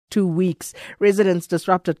2 weeks. Residents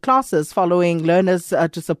disrupted classes following learners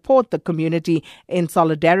to support the community in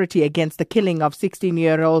solidarity against the killing of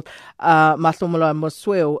 16-year-old Mahlomola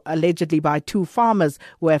Mosweu, allegedly by 2 farmers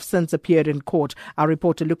who have since appeared in court. Our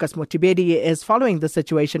reporter Lucas Mothibedi is following the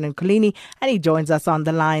situation in Coligny, and he joins us on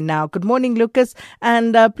the line now. Good morning, Lucas,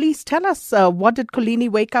 and please tell us what did Coligny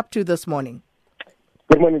wake up to this morning?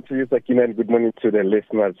 Good morning to you, Sakina, and good morning to the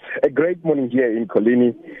listeners. A great morning here in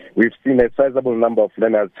Coligny. We've seen a sizable number of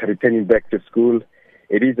learners returning back to school.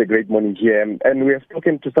 It is a great morning here, and we have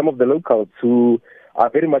spoken to some of the locals who are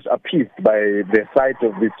very much appeased by the sight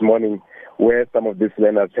of this morning where some of these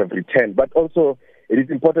learners have returned. But also, it is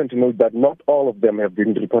important to note that not all of them have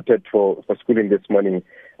been reported for schooling this morning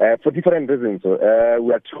for different reasons.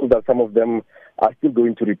 We are told that some of them are still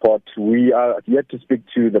going to report. We are yet to speak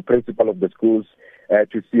to the principal of the schools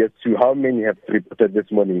to see as to how many have reported this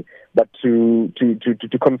morning. But to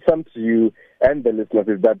confirm to you and the listeners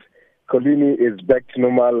is that Coligny is back to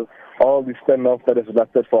normal. All the standoff that has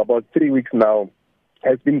lasted for about 3 weeks now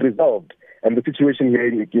has been resolved. And the situation here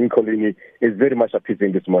in Coligny is very much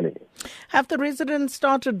appeasing this morning. Have the residents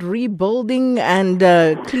started rebuilding and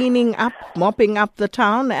cleaning up, mopping up the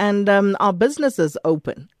town, and are businesses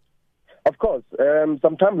open? Of course.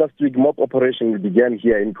 Sometime last week, mob operation began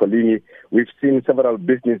here in Coligny. We've seen several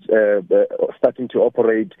businesses starting to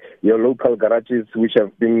operate. Your local garages, which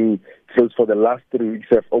have been closed for the last 3 weeks,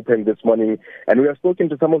 have opened this morning. And we have spoken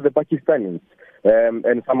to some of the Pakistanis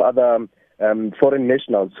and some other foreign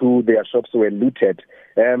nationals who their shops were looted.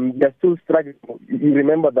 They're still struggling. You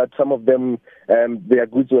remember that some of them, their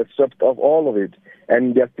goods were stripped of, all of it,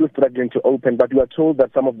 and they're still struggling to open. But we are told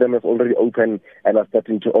that some of them have already opened and are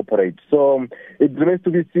starting to operate. So it remains to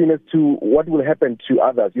be seen as to what will happen to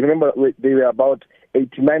others. You remember there were about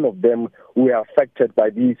 89 of them who were affected by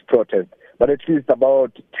these protests. But at least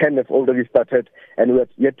about 10 have already started, and we are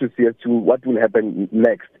yet to see as to what will happen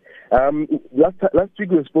next. Last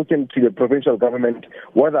week we have spoken to the provincial government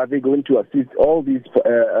whether are they going to assist all these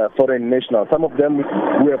foreign nationals. Some of them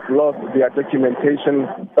who have lost their documentation,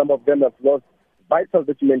 some of them have lost vital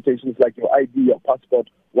documentations like your ID, your passport.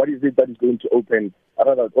 What is it that is going to open?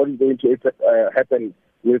 Rather, what is going to happen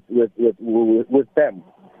with them?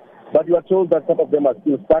 But you are told that some of them are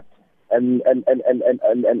still stuck, and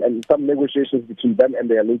some negotiations between them and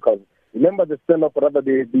their locals. Remember the stand-up, rather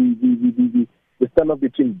the stand-up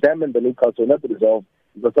between them and the locals were not resolved,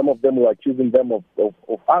 because some of them were accusing them of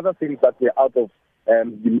other things that were out of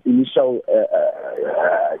the initial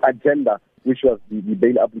agenda, which was the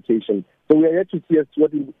bail application. So we are yet to see as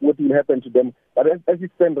to what will happen to them. But as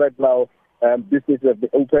it stands right now, businesses have been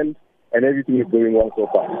opened and everything is going well so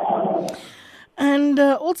far. And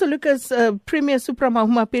also, Lucas, Premier Supra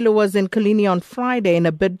Mahumapelo was in Coligny on Friday in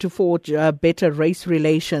a bid to forge better race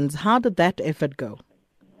relations. How did that effort go?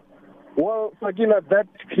 Well, Sakina, that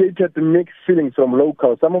created mixed feelings from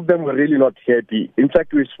locals. Some of them were really not happy. In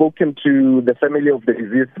fact, we've spoken to the family of the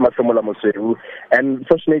deceased Mahlomola Mosweu, and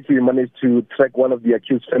fortunately we managed to track one of the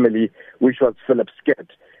accused family, which was Philip Skett.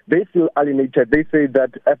 They feel alienated. They say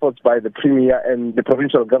that efforts by the Premier and the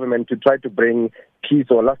provincial government to try to bring peace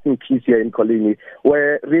or lasting peace here in Coligny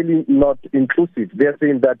were really not inclusive. They're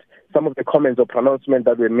saying that some of the comments or pronouncements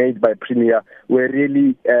that were made by Premier were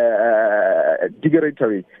really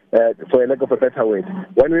derogatory, for a lack of a better word.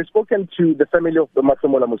 When we've spoken to the family of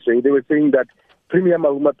Mahlomola Mosweu, they were saying that Premier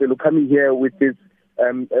Mahumapelo coming here with this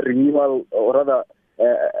renewal, or rather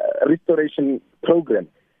restoration program,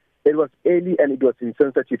 it was early and it was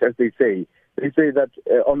insensitive, as they say. They say that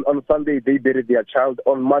on Sunday they buried their child,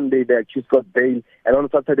 on Monday the accused got bail, and on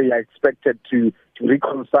Saturday they are expected to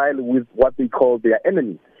reconcile with what they call their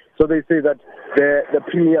enemy. So they say that the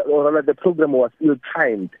premier, or rather the program, was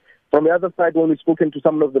ill-timed. From the other side, when we've spoken to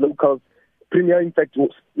some of the locals, Premier in fact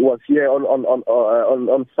was here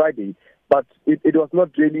on Friday. But it was not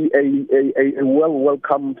really a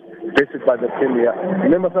welcomed visit by the Premier.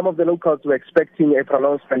 Remember, some of the locals were expecting a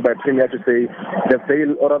pronouncement by Premier to say the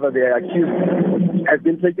bail, or rather the accused, has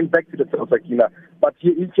been taken back to the South Sakina. But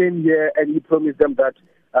he came here and he promised them that,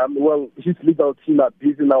 his legal team are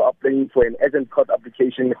busy now applying for an urgent court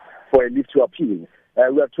application for a leave to appeal.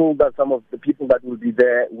 We are told that some of the people that will be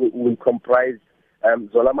there will comprise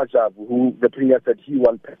Zola Majabu, who the Premier said he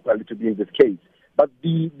wants personally to be in this case. But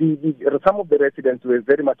some of the residents were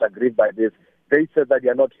very much aggrieved by this. They said that they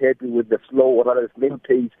are not happy with the slow, or rather snail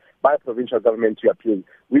pace by provincial government to appeal.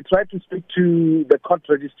 We tried to speak to the court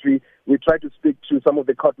registry. We tried to speak to some of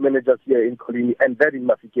the court managers here in Coligny and there in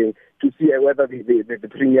Mafikeng to see whether the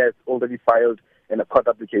Premier has already filed a court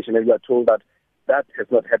application. And we are told that has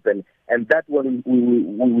not happened. And that when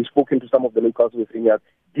we've spoken to some of the locals within us,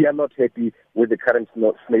 they are not happy with the current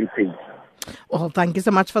snail pace. Well, thank you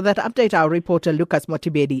so much for that update. Our reporter Lucas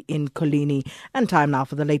Mothibedi in Coligny. And time now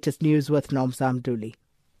for the latest news with Nomsa Mduli.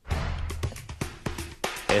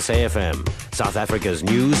 SAFM, South Africa's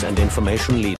news and information leader.